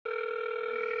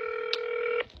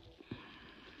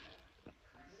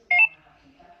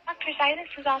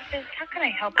Silas's office. How can I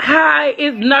help you? Hi,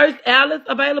 is Nurse Alice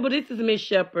available? This is Miss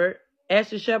Shepherd.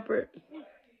 Ashley Shepherd.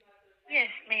 Yes,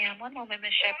 ma'am. One moment,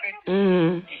 Miss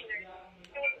Shepherd.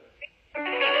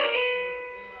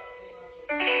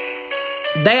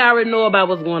 They already know about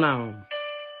what's going on.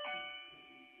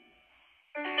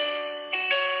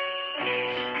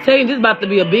 Tell you, this about to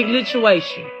be a big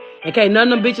situation. Okay,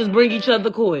 none of them bitches bring each other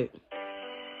to court.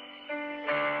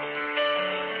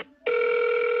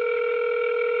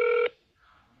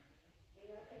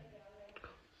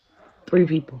 Three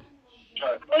people.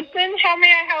 Listen, how may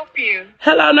I help you?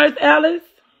 Hello, Nurse Alice.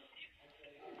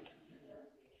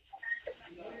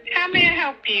 How may I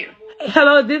help you?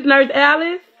 Hello, is this Nurse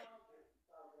Alice?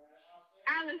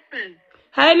 Allison.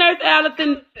 Hey, Nurse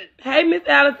Allison. Hey, Miss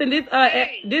Allison.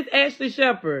 This Ashley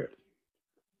Shepherd.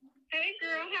 Hey,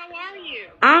 girl. How are you?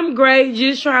 I'm great.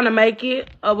 Just trying to make it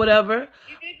or whatever.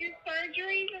 You did your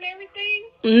surgeries and everything?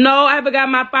 No, I haven't got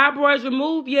my fibroids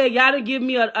removed yet. Y'all didn't give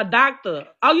me a doctor.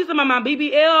 Oh, you talking about my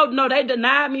BBL? No, they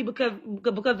denied me because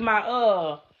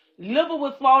my liver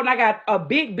was swollen. I got a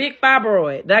big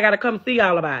fibroid that I got to come see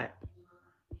y'all about.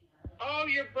 Oh,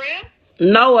 your breast?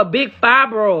 No, a big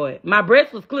fibroid. My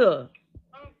breast was clear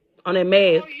on that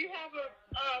mask. Oh, you have a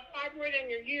fibroid in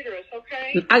your uterus,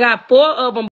 okay? I got 4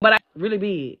 of them, but I really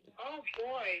big. Oh,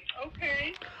 boy.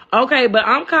 Okay. Okay, but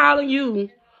I'm calling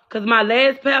you because my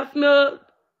last pap smear,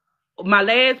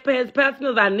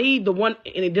 I need the one,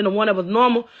 and then the one that was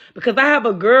normal, because I have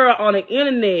a girl on the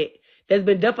internet that's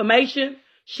been defamation.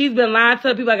 She's been lying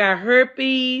to people I got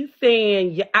herpes,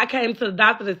 saying I came to the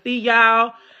doctor to see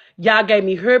y'all. Y'all gave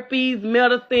me herpes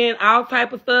medicine, all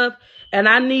type of stuff. And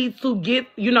I need to get,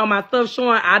 my stuff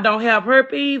showing I don't have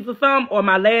herpes or something, or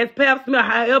my last pap smear,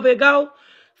 however it go.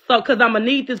 So, because I'm going to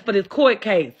need this for this court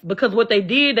case. Because what they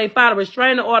did, they filed a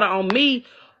restraining order on me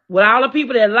with all the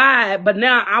people that lied, but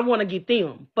now I want to get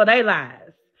them for their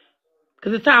lies.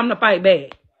 Because it's time to fight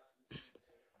back.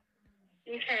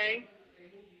 Okay.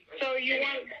 So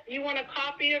you want a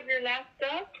copy of your last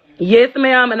stuff? Yes,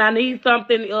 ma'am, and I need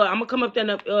something. I'm going to come up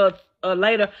there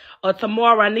later or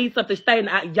tomorrow. I need something stating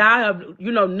y'all have,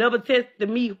 never tested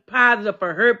me positive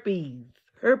for herpes.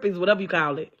 Herpes, whatever you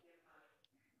call it.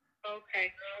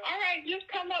 Okay. All right, just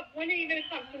come up. When are you going to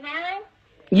come? Tomorrow?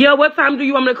 Yeah, what time do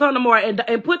you want me to come tomorrow?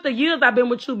 And put the years I've been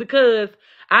with you, because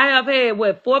I have had,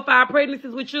 4 or 5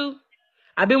 pregnancies with you?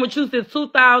 I've been with you since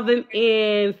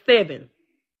 2007.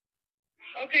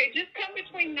 Okay, just come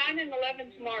between 9 and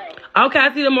 11 tomorrow. Okay,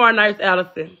 I'll see you tomorrow, Nurse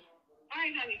Allison. All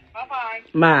right, honey. Bye-bye.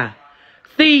 My.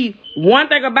 See, one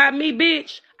thing about me,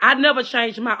 bitch, I never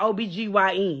changed my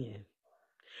OBGYN.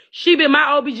 She been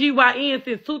my OBGYN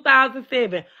since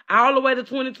 2007, all the way to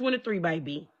 2023,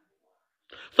 baby.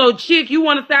 So, chick, you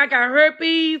want to say I got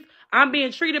herpes? I'm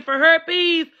being treated for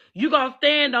herpes? You gonna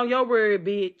stand on your word,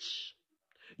 bitch.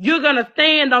 You're gonna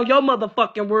stand on your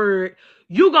motherfucking word.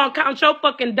 You gonna count your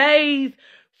fucking days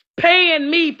paying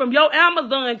me from your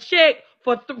Amazon check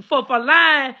for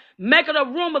lying, making up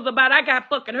rumors about I got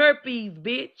fucking herpes,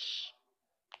 bitch.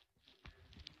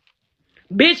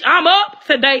 Bitch, I'm up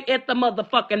today at the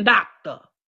motherfucking doctor.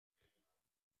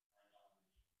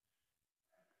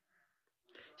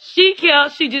 She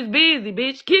just busy,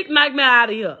 bitch. Kick Nightmare out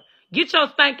of here. Get your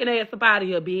stinking ass up out of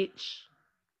here, bitch.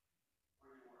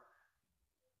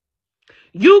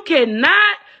 You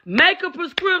cannot make a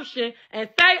prescription and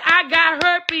say I got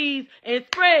herpes and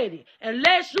spread it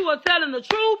unless you are telling the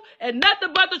truth and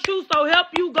nothing but the truth, so help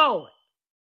you God.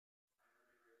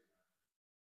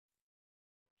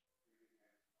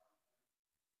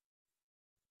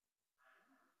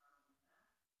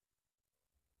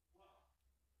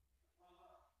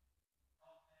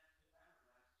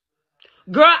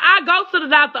 Girl, I go to the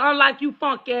doctor unlike you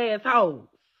funky assholes.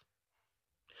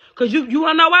 Because you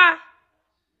wanna know why?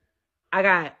 I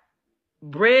got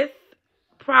breast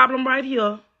problem right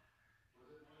here.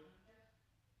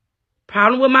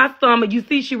 Problem with my stomach. You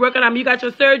see she working on me. You got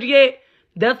your surgery yet?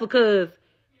 That's because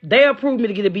they approved me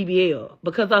to get a BBL.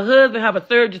 Because her husband have a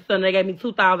surgery son. They gave me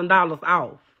 $2,000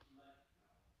 off.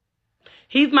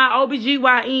 He's my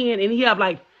OBGYN and he have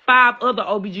like 5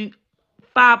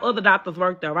 other doctors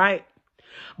work there, right?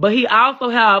 But he also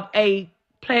have a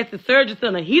plastic surgery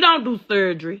center. He don't do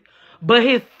surgery, but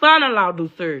his son-in-law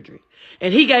do surgery.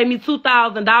 And he gave me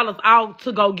 $2,000 off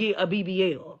to go get a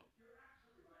BBL.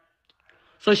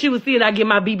 So she was seeing I get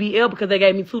my BBL because they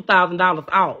gave me $2,000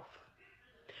 off.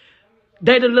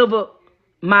 They deliver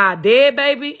my dead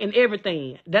baby and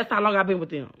everything. That's how long I've been with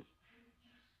them.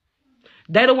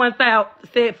 They the one found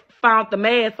the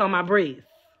mass on my breast.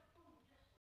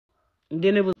 And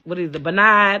then it was,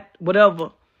 benign,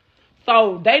 whatever.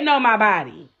 So they know my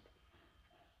body.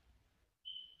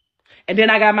 And then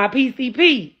I got my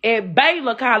PCP at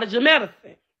Baylor College of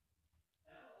Medicine.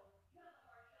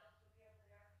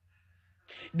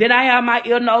 Then I have my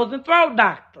ear, nose, and throat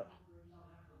doctor.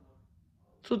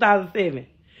 2007.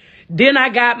 Then I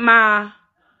got my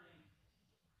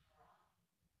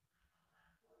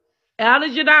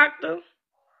allergy doctor.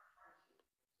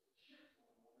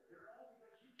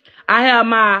 I have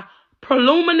my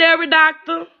preliminary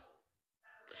doctor.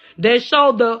 They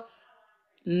show the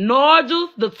nodules,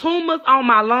 the tumors on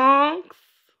my lungs.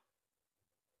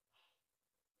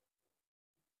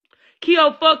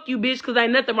 Keo, fuck you, bitch, because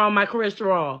ain't nothing wrong with my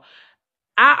cholesterol.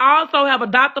 I also have a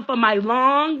doctor for my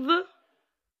lungs.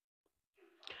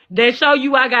 They show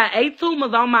you I got 8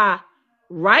 tumors on my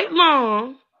right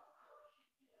lung.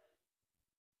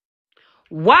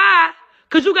 Why?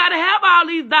 Because you got to have all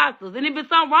these doctors. And if it's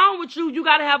something wrong with you, you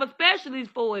got to have a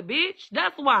specialist for it, bitch.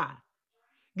 That's why.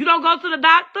 You don't go to the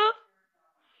doctor.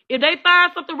 If they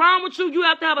find something wrong with you, you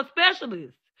have to have a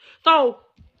specialist. So,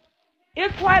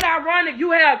 it's quite ironic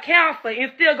you have cancer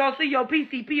and still go see your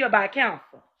PCP about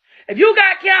cancer. If you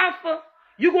got cancer,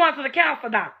 you going to the cancer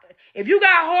doctor. If you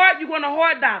got heart, you going to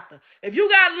heart doctor. If you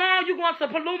got lung, you going to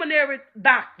preliminary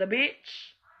doctor, bitch.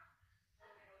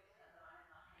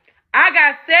 I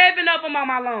got 7 of them on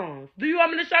my lungs. Do you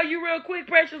want me to show you real quick,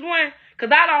 precious one?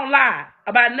 Because I don't lie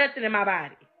about nothing in my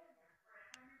body.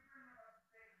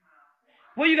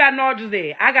 Where you got nodules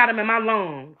at? I got them in my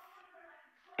lungs.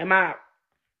 In my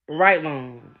right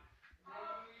lung.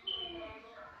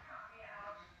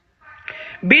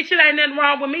 Bitch, it ain't nothing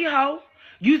wrong with me, ho.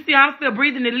 You see I'm still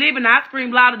breathing and living. I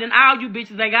scream louder than all you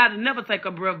bitches. Ain't gotta never take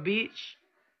a breath, bitch.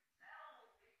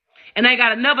 And ain't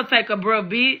gotta never take a breath,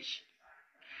 bitch.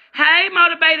 Hey,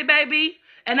 Motivated, baby.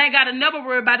 And ain't gotta never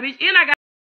worry about it, bitch. And I got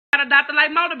a doctor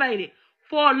like Motivated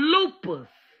for lupus.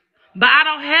 But I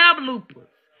don't have lupus.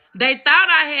 They thought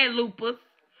I had lupus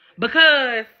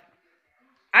because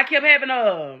I kept having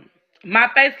my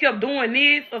face kept doing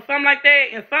this or something like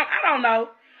that. And I don't know.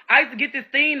 I used to get this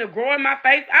thing to grow in my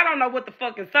face. I don't know what the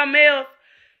fuck, and something else.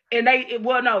 And they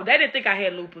didn't think I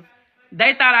had lupus.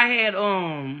 They thought I had,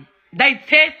 they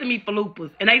tested me for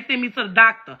lupus. And they sent me to the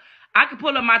doctor. I can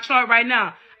pull up my chart right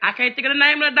now. I can't think of the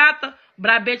name of the doctor, but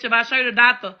I bet you if I show you the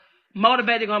doctor,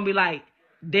 Motivated gonna be like,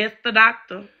 that's the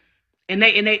doctor. And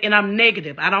I'm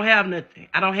negative. I don't have nothing.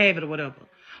 I don't have it or whatever.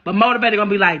 But Motivated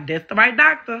gonna be like, that's the right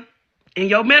doctor. In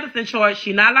your medicine chart,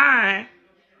 she not lying.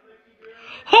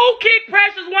 Who kicked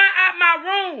Precious One out my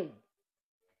room?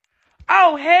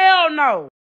 Oh, hell no.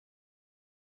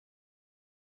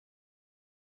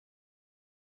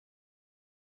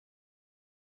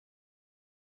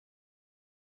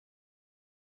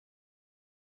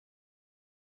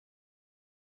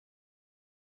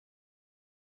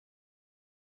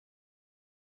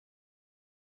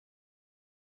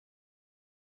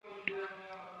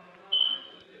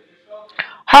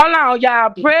 Hold on, y'all.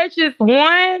 Precious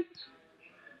One.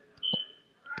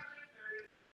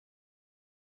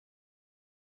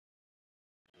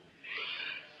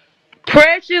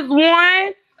 Precious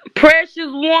One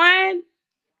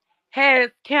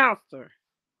has cancer.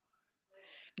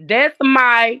 That's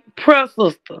my press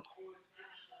sister.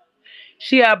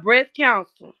 She had breast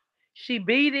cancer. She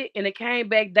beat it and it came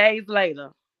back days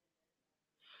later.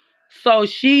 So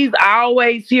she's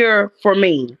always here for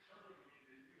me.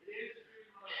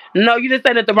 No, you didn't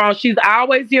say nothing wrong. She's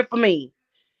always here for me.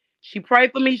 She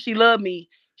prayed for me. She loved me.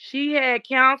 She had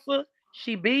cancer.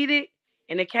 She beat it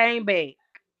and it came back.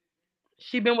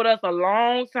 She been with us a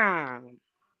long time.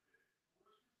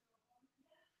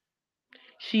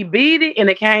 She beat it and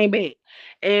it came back.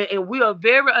 And we are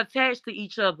very attached to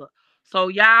each other. So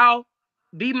y'all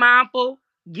be mindful.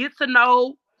 Get to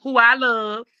know who I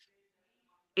love.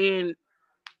 And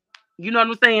you know what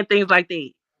I'm saying? Things like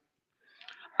that.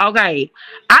 Okay.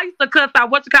 I used to cuss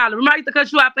out, what you call it? Remember I used to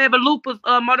cuss you out for having lupus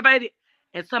Motivated?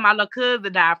 Until my little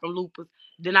cousin died from lupus.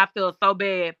 Then I felt so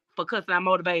bad for cussing out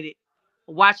Motivated.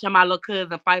 Watching my little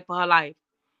cousin fight for her life.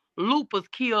 Lupus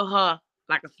killed her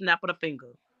like a snap of the finger.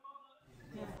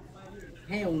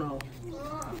 Hell no.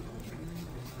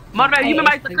 Motivated, you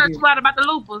remember I used to cuss you out about the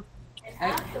lupus?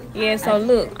 Yeah, so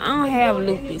look, I don't have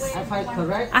lupus.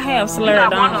 I have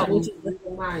scleroderma,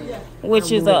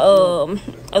 which is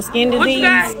a skin disease.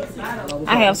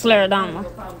 I have scleroderma.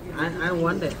 I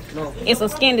want that. No. It's a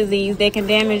skin disease that can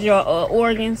damage your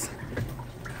organs.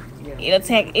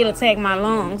 It'll attack my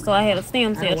lungs, so I had a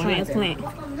stem cell transplant,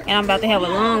 and I'm about to have a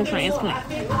lung transplant.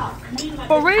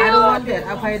 For real? I don't want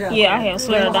that. Yeah, I have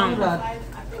scleroderma,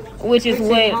 which is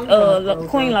what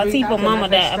Queen Latifah mama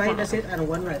died from. That's it. I don't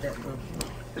want that.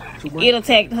 It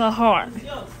attacked her heart.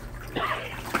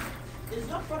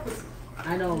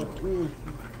 I know.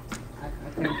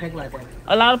 can take like that.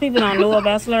 A lot of people don't know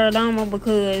about scleroderma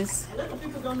because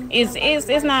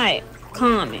it's not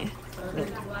common.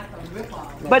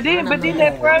 But then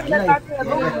that first that I said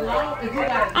lupus.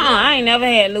 I ain't never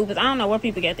had lupus. I don't know where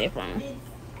people get that from.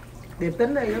 Điệp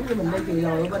tính đây giống như mình đây kỳ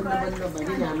rồi bên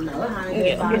cái nhà mình ở hai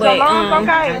Yeah, ba but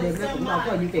hai điệp nó cũng đâu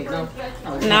có gì tiền đâu.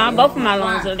 nah, both of my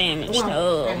lungs are damaged.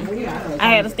 I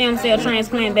had a stem cell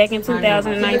transplant back in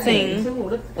 2019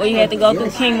 where you had to go through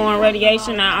chemo and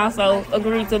radiation. I also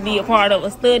agreed to be a part of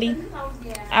a study.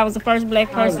 I was the first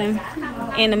black person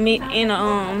in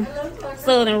the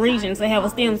southern region to have a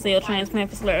stem cell transplant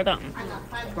for scleroderma.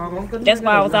 That's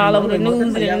why I was all over the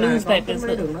news and the newspapers.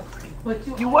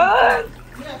 You what?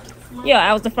 Yeah,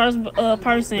 I was the first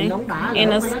person in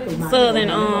the southern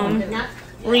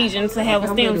region to have a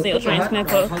stem cell transplant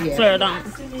for scleroderma.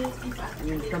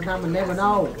 Sometimes mình never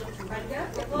know.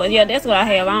 But yeah, that's what I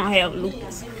have. I don't have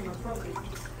lupus.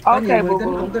 Có nhiều người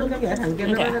tính cũng tính cái vậy, thằng kia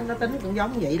nó tính cũng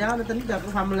giống vậy đó, nó tính cho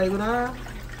cái family của nó.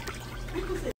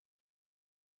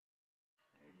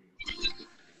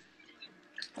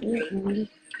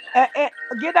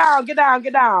 Get down,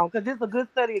 because this is a good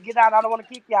study. Get down. I don't want to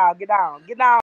kick y'all. Get down.